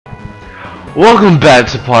Welcome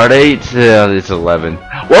back to part 8. It's 11.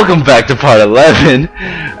 Welcome back to part 11,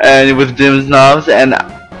 and with Dim's knobs, and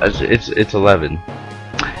it's 11.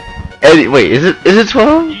 Wait, is it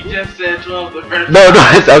 12? You just said 12 the first No,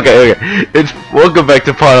 time. it's okay. It's welcome back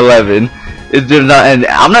to part 11. It's Dim's knobs, and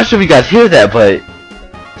I'm not sure if you guys hear that, but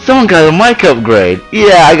someone got a mic upgrade.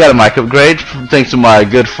 Yeah, I got a mic upgrade thanks to my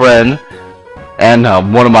good friend and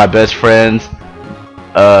one of my best friends.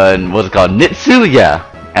 And what's it called? Nitsu, yeah.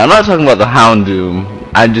 And I'm not talking about the Houndoom.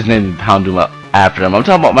 I just named Houndoom after him. I'm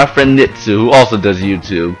talking about my friend Nitsu, who also does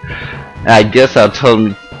YouTube. And I guess I'll tell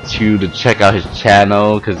him to check out his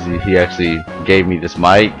channel, because he actually gave me this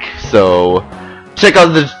mic. So, check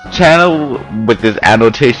out the channel with this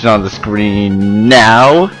annotation on the screen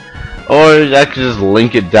now. Or I could just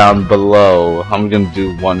link it down below. I'm gonna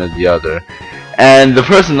do one or the other. And the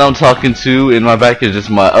person I'm talking to in my back is just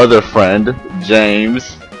my other friend,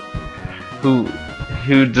 James,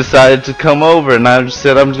 who decided to come over, and I just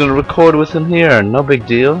said I'm just gonna record with him here. No big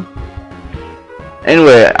deal.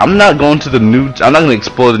 Anyway, I'm not going to I'm not gonna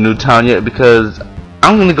explore the new town yet, because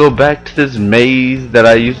I'm gonna go back to this maze that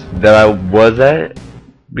I was at,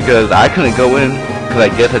 because I couldn't go in because I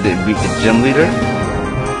guess I didn't beat the gym leader.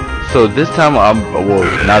 So this time now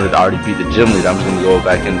that I already beat the gym leader, I'm just gonna go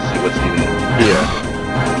back and see what's even here.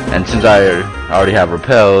 And since I already have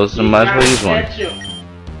repels, I might as well use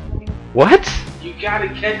one. What? You gotta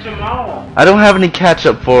catch them all. I don't have any catch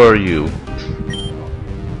up for you.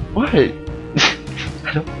 What? I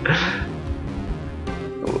don't.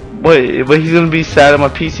 Wait, but he's gonna be sad at my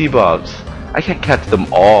PC box. I can't catch them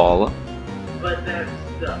all. But that's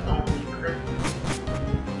the only purpose.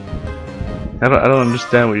 I don't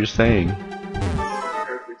understand what you're saying.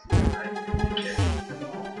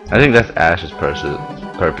 I think that's Ash's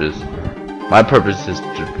purpose. My purpose is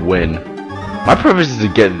to win. My purpose is to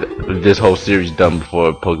get this whole series done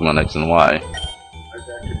before Pokemon X and Y.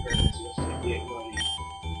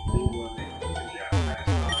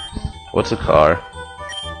 What's a car?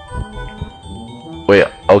 Wait,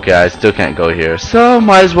 okay, I still can't go here. So,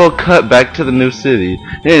 might as well cut back to the new city.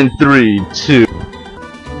 In 3, 2,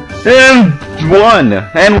 and 1!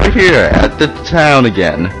 And we're here, at the town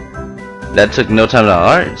again. That took no time at all.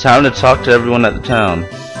 Alright, time to talk to everyone at the town.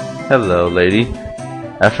 Hello, lady.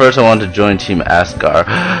 At first I wanted to join Team Ascar.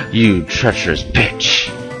 You treacherous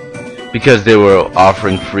bitch! Because they were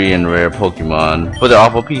offering free and rare Pokemon. But they're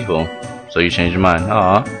awful people. So you changed your mind.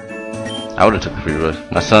 Aw. I would've took the free risk.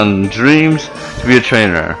 My son dreams to be a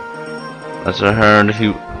trainer. That's what I heard.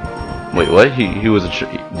 Wait, what? He was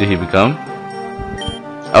did he become?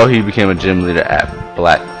 Oh, he became a gym leader at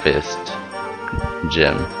Black Fist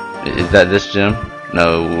Gym. Is that this gym?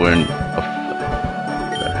 No, we're in...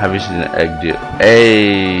 Have you seen an egg deal?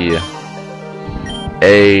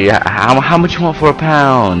 Hey, how much you want for a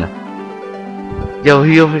pound? Yo,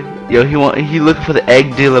 he looking for the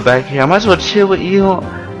egg dealer back here. I might as well chill with you.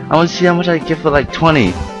 I want to see how much I can get for like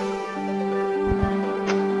 20.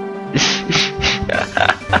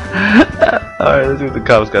 Alright, let's see what the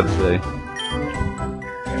cops got to say.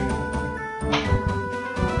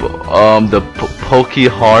 The Poke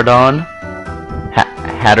Hardon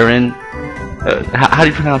Hatterin. How do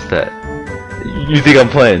you pronounce that? You think I'm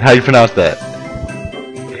playing? How do you pronounce that?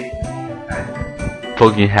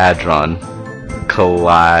 Pokehadron,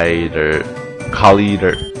 Collider,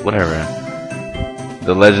 whatever.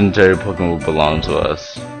 The legendary Pokemon will belong to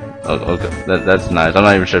us. Oh, okay, that's nice. I'm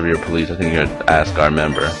not even sure if you're police. I think you're an Ascar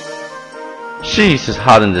member. Sheesh, it's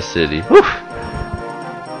hot in this city. Whew.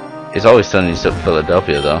 It's always sunny in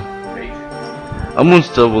Philadelphia, though. A moon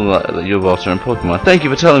still will let you evolve certain Pokemon. Thank you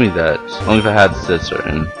for telling me that. Only if I had said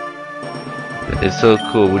certain. It's so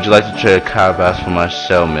cool. Would you like to trade a Carabass for my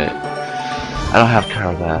Shelmet? I don't have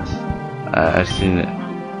Carabass. I've seen it.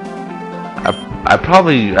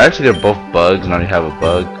 Actually they're both bugs and I already have a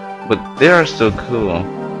bug. But they are still cool.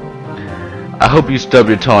 I hope you stub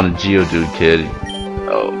your toe on a Geodude, kid.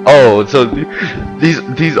 Oh, so these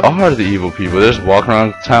are the evil people. They're just walking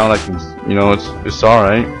around town like, you know, it's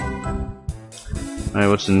alright. Alright,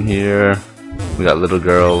 what's in here? We got little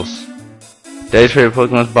girls. Daddy's favorite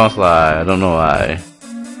Pokemon is Bonsly. I don't know why.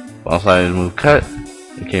 Bonsly is move cut.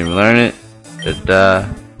 You can't even learn it. Just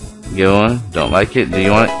get one. Don't like it. Do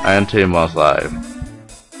you want it? I am taking Bonsly.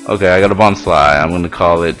 Okay, I got a Bonsly. I'm gonna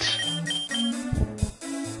call it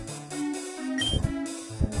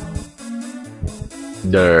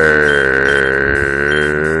Dirty.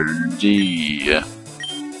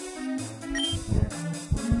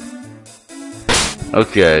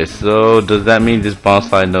 Okay, so does that mean this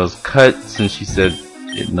Bonsly knows cut, since she said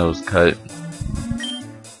it knows cut?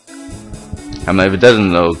 I mean, if it doesn't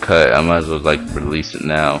know cut, I might as well like release it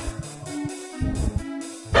now.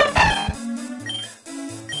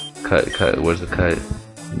 cut. Where's the cut?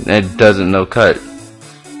 It doesn't know cut.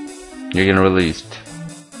 You're getting released.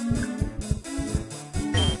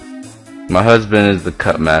 My husband is the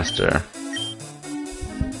cut master.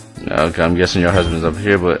 Okay, I'm guessing your husband's up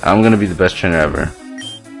here, but I'm gonna be the best trainer ever.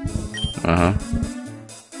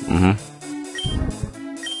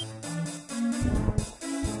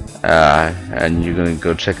 And you're gonna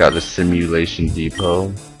go check out the simulation depot.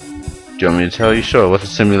 Do you want me to tell you? Sure. What's a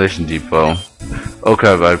simulation depot? Oh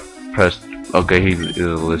crap! I pressed. Okay, he is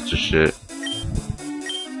a list of shit.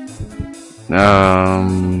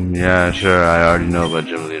 Yeah, sure. I already know about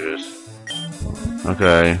gym leaders.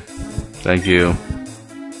 Okay. Thank you.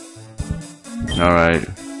 Alright.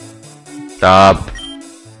 Stop.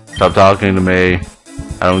 Stop talking to me.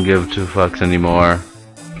 I don't give two fucks anymore.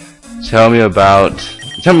 Tell me about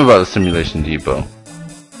the simulation depot.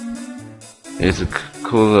 It's a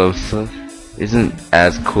cool isn't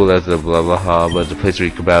as cool as the blah blah blah, but it's a place where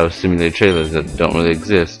you can battle simulate trailers that don't really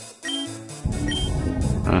exist.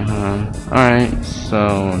 Alright,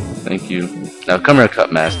 so thank you. Now come here,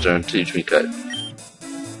 cut master, and teach me cut.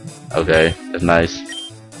 Okay, that's nice.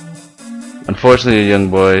 Unfortunately, a young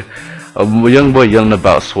boy yelling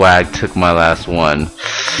about swag took my last one.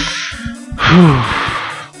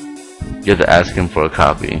 You have to ask him for a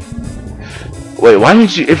copy. Wait, why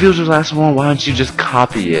didn't you? If it was your last one, why don't you just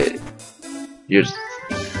copy it?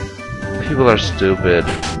 People are stupid.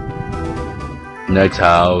 Next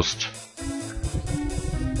house.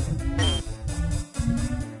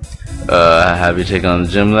 Have you taken on the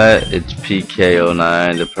gymlet? It's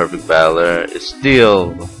PK09, the perfect battler. It's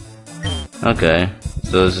steel. Okay,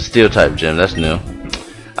 so it's a steel type gym. That's new.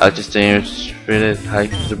 I like to stay here.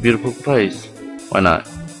 Hike is a beautiful place. Why not?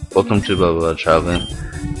 Welcome to blah blah blah traveling.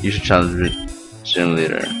 You should challenge the gym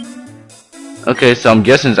leader. Okay, so I'm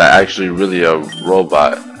guessing it's actually really a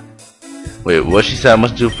robot. Wait, what she said I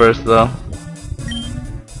must do first though?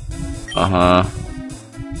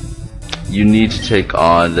 You need to take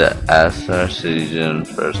on the Asar City gym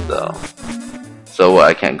first though. So what,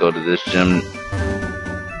 I can't go to this gym?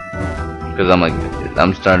 Because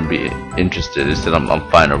I'm starting to be interested. Instead I'm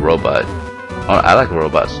fighting a robot. I like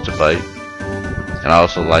robots to fight. And I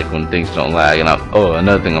also like when things don't lag. And oh,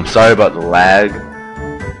 another thing, I'm sorry about the lag.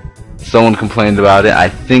 Someone complained about it. I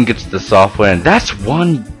think it's the software, and that's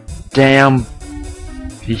one damn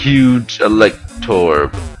huge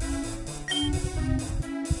electorb.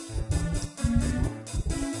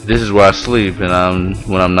 This is where I sleep, and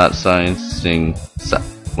when I'm not sciencing.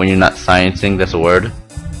 When you're not sciencing, that's a word.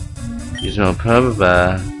 Use no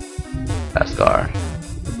Ascar.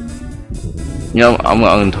 You know, I'm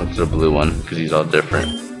gonna talk to the blue one because he's all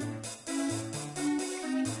different.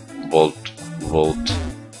 Volt.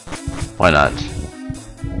 Why not?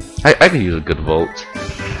 I could use a good volt.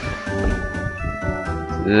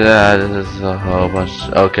 Yeah, this is a whole bunch.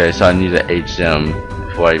 Okay, so I need an HM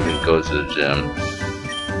before I even go to the gym.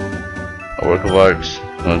 A work of art.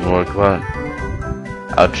 Want to work of art?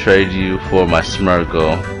 I'll trade you for my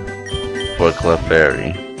Smirgle for a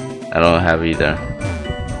Clefairy. I don't have either.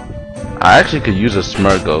 I actually could use a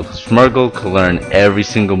Smirgle. Smirgle could learn every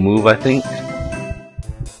single move, I think.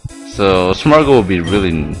 So Smirgle would be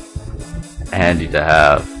really handy to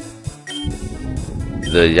have.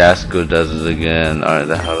 The Yasuko does it again. Alright,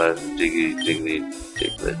 the hell is Diglett.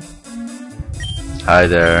 Hi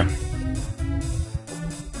there.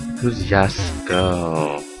 Who's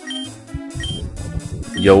Yasuko?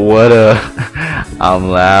 Yo, what up? I'm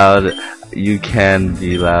loud. You can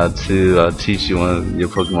be loud too. I'll teach you one of your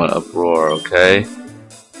Pokemon Uproar, okay?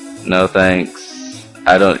 No thanks.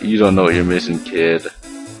 You don't know what you're missing, kid.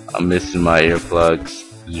 I'm missing my earplugs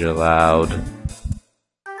because you're loud.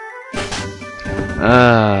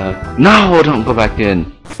 No, don't go back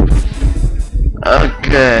in.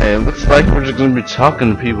 Okay, looks like we're just gonna be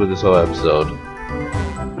talking to people this whole episode.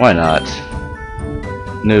 Why not?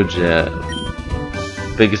 New gym.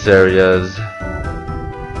 Biggest areas.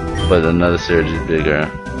 But another series is bigger.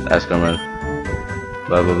 Ask them,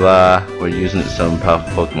 blah blah blah. We're using some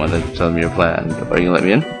powerful Pokemon. Then tell me your plan. Are you gonna let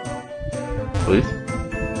me in? Please?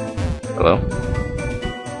 Hello?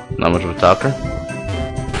 Not much of a talker?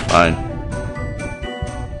 Fine.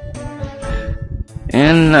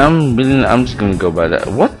 And I'm just gonna go by that.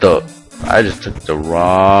 What the? I just took the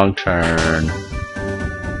wrong turn.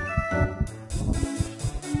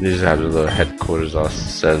 They just have the little headquarters all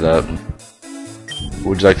set up.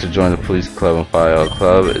 Would you like to join the police club and file a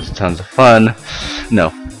club? It's tons of fun.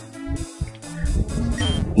 No.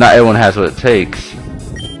 Not everyone has what it takes.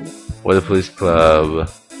 Or the police club.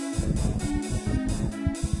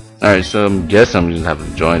 Alright, so I guess I'm just gonna have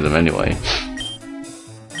to join them anyway.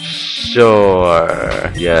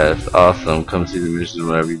 Sure. Yes. Awesome. Come see the missions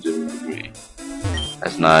whenever you do with me.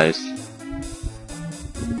 That's nice.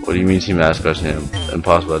 What do you mean Team Asgard's name?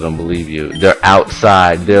 Impossible, I don't believe you. They're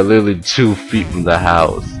outside. They're literally 2 feet from the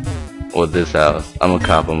house. Or this house. I'm a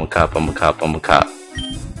cop, I'm a cop, I'm a cop, I'm a cop.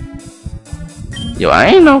 Yo, I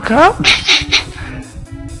ain't no cop.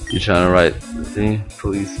 You trying to write the thing?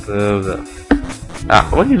 Police Ah,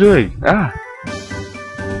 what are you doing? Ah.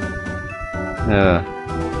 Yeah.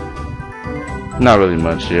 Not really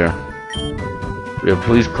much here. We have a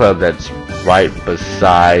police club that's right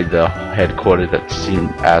beside the headquarters that Team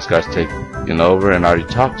Asgard's taking over, and I already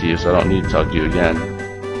talked to you, so I don't need to talk to you again.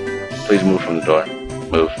 Please move from the door.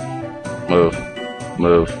 Move. Move.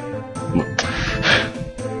 Move.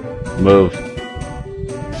 Move.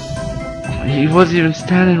 He wasn't even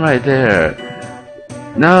standing right there.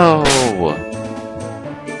 No.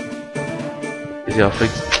 Is he all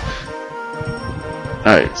fixed?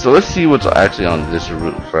 Alright, so let's see what's actually on this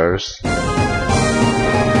route first. Route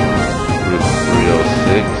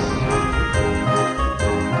 306.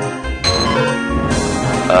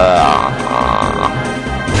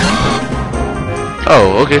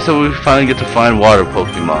 Oh, okay, so we finally get to find water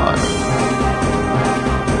Pokemon.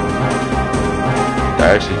 I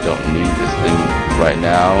actually don't need this thing right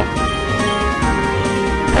now.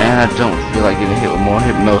 And I don't feel like getting hit with more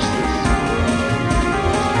hypnosis.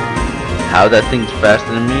 How that thing's faster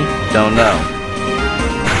than me? Don't know.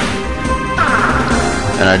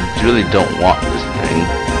 And I really don't want this thing.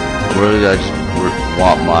 Really, I just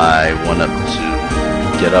want my 1-up to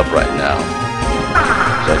get up right now.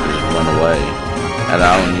 So I can just run away. And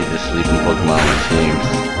I don't need the sleeping Pokemon on my team.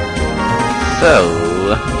 So,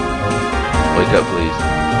 wake up please.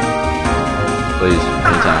 Please,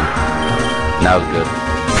 anytime. Now's good.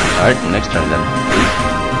 Alright, next turn then. Please.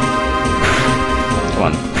 Come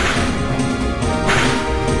on.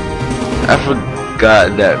 I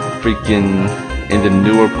forgot that freaking in the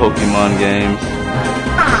newer Pokemon games,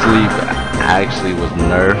 sleep actually was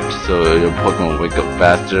nerfed, so your Pokemon would wake up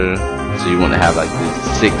faster, so you wouldn't have like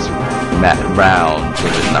these 6 rounds of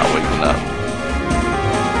it not waking up.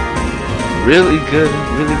 Really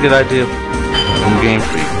good idea from Game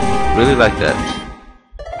Freak. Really like that.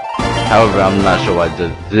 However, I'm not sure why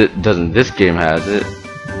doesn't this game has it.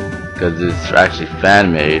 Because it's actually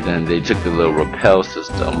fan made, and they took the little repel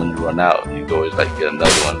system. When you run out, you can always like get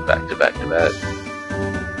another one back to back to back.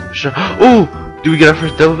 Sure. Oh, do we get our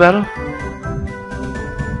first double battle?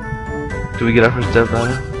 Do we get our first double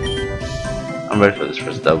battle? I'm ready for this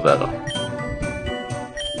first double battle.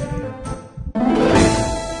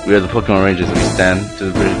 We are the Pokemon Rangers. We stand to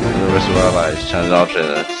the rest of our lives. Challenge all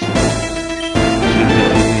trainers.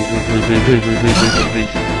 Please.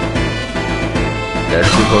 There's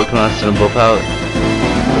 2 Pokemon, send them both out.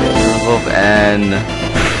 Send them both, and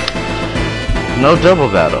no double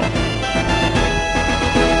battle.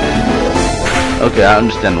 Okay, I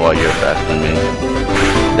understand why you're faster than me.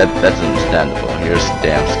 That's understandable. You're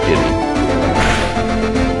damn skinny.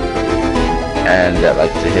 And that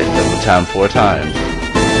likes to hit double time 4 times.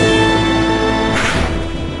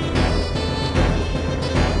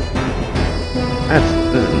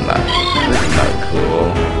 This is not cool.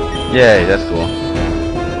 Yay, that's cool.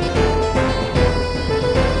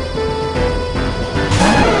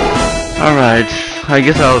 Alright, I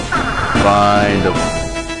guess I'll find a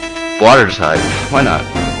water type. Why not?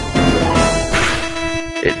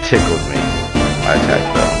 It tickled me. My attack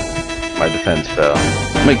fell. My defense fell.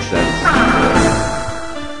 Makes sense.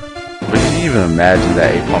 But can you even imagine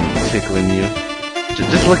that Apom tickling you?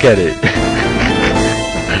 Just look at it.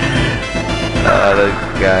 That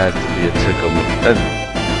guy has to be a tickle. That's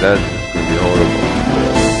just gonna be horrible.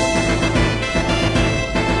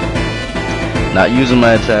 Not using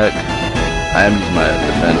my attack. I am using my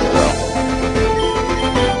defense though.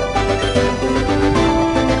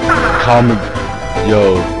 Comment,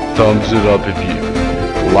 yo, thumbs it up if you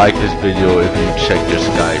like this video, if you check your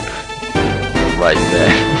Skype. Right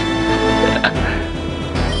there.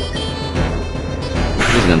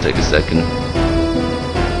 This is gonna take a second.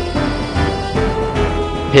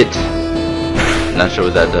 Hit. Not sure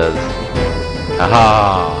what that does.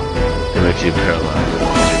 Haha! It makes you paralyzed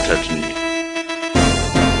once you're touching me.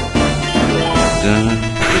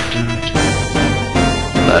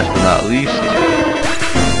 Last but not least,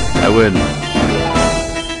 I win.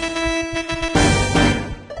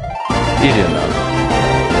 Easy enough.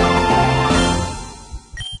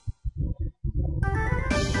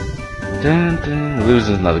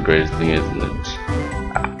 Losing's not the greatest thing, isn't it?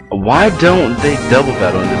 Why don't they double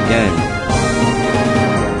battle in this game?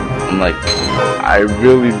 I'm like, I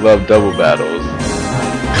really love double battles.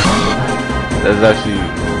 That's actually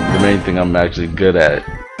the main thing I'm actually good at.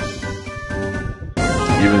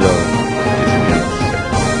 Even though it's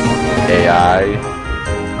against AI,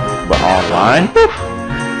 but online,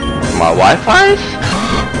 my Wi-Fi's?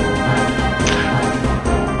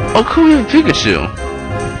 Oh cool, we have Pikachu.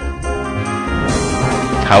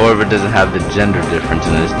 However, it doesn't have the gender difference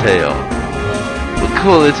in his tail. But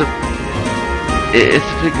cool, it's a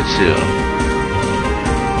Pikachu.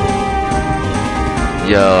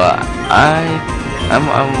 Yo, I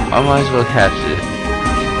might as well catch it.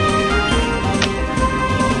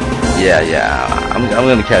 Yeah, I'm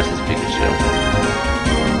gonna catch this Pikachu.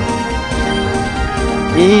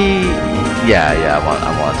 Yeah, I want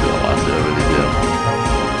to, I really do.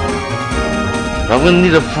 But I'm gonna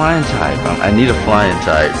need a flying type. I need a flying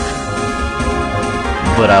type.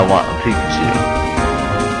 But I want a Pikachu.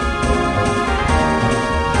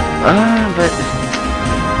 But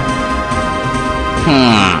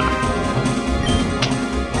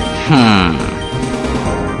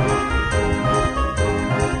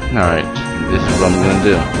Alright, this is what I'm gonna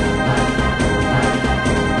do.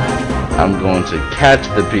 I'm going to catch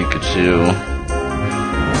the Pikachu,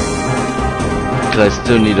 because I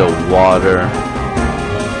still need a water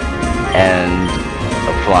and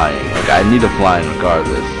a flying. Like, I need a flying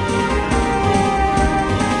regardless,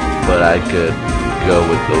 but I could go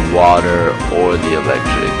with the water or the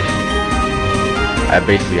electric. I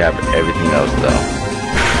basically have everything else though.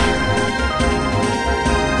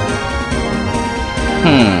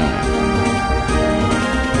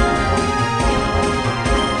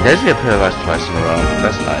 Did I just get paralyzed twice in a row?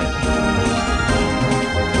 That's nice.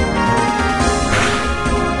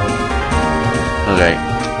 Okay.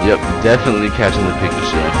 Yep, definitely catching the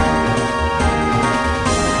Pikachu.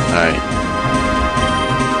 Alright.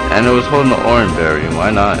 And it was holding the orange berry, why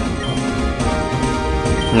not?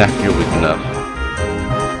 Nah, you're weak enough.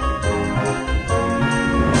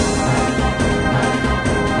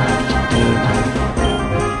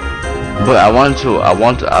 But I would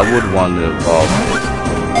want to evolve it.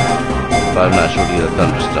 But I'm not sure where to get a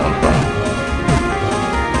thunderstone from.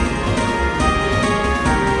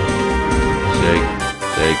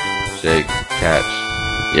 Shake, catch.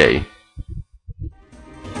 Yay.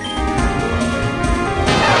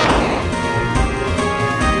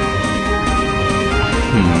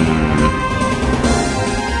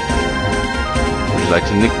 Would you like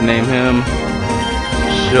to nickname him?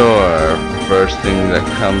 Sure. First thing that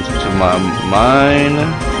comes to my mind,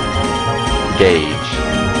 Gauge.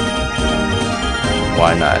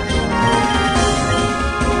 Why not?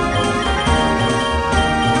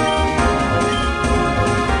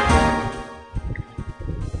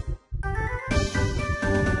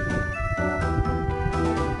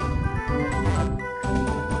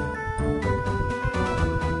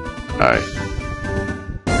 Alright.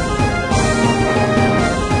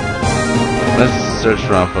 Let's search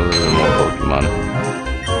around for a little more Pokemon.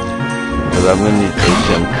 Because I'm gonna need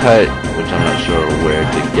HM Cut, which I'm not sure where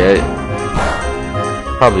to get.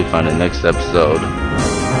 Probably find it next episode.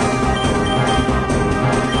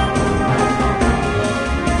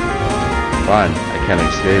 Fine, I can't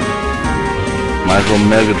escape. Might as well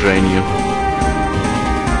Mega Drain you.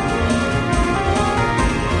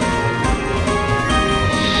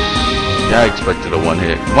 Yeah, I expected a one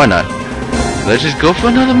hit. Why not? Let's just go for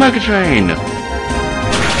another Mega Drain.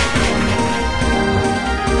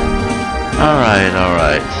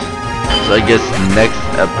 Alright. So I guess next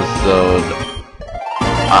episode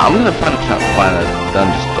I'm gonna find a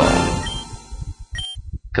thunderstorm.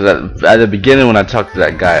 Cause at the beginning when I talked to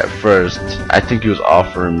that guy at first, I think he was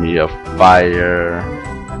offering me a fire,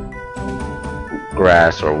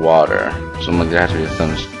 grass, or water. So I'm like, there has to be a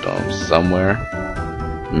thunderstorm somewhere.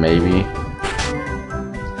 Maybe.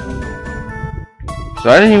 So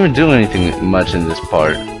I didn't even do anything much in this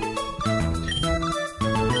part.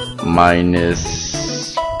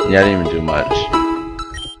 Yeah, I didn't even do much.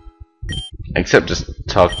 Except just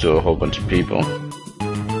talk to a whole bunch of people.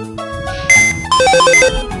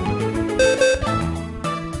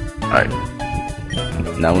 Alright.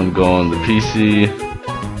 Now I'm gonna go on the PC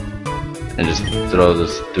and just throw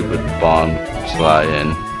this stupid bomb fly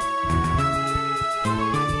in.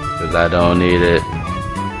 Cause I don't need it.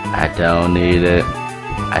 I don't need it.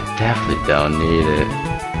 I definitely don't need it.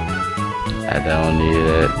 I don't need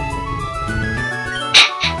it.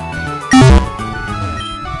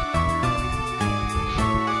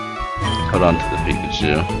 Hold on to the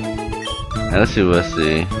Pikachu. And let's see what I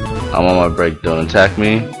see. I'm on my break, don't attack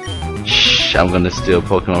me. Shh, I'm gonna steal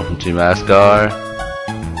Pokemon from Team Ascar.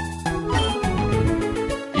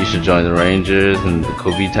 You should join the Rangers in the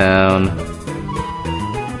Kobe town.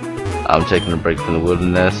 I'm taking a break from the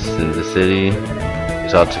wilderness in the city.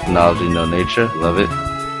 It's all technology, no nature. Love it.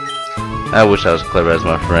 I wish I was clever as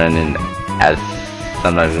my friend, and as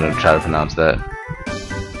I'm not even gonna try to pronounce that.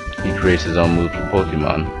 He creates his own moves for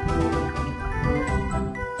Pokemon.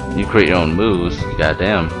 You create your own moves?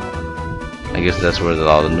 Goddamn. I guess that's where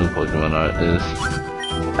all the new Pokemon art is.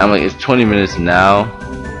 I'm like, it's 20 minutes now.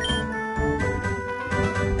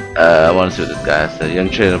 I want to see what this guy said. Young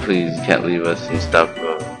trainer, please, you can't leave us and stop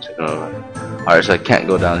checking over. Alright, so I can't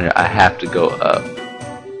go down here. I have to go up.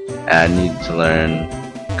 And I need to learn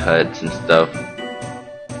cuts and stuff.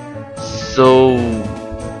 So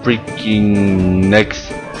freaking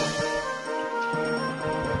next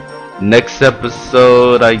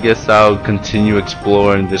episode, I guess I'll continue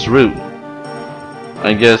exploring this route.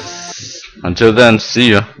 I guess until then,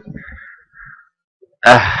 see ya.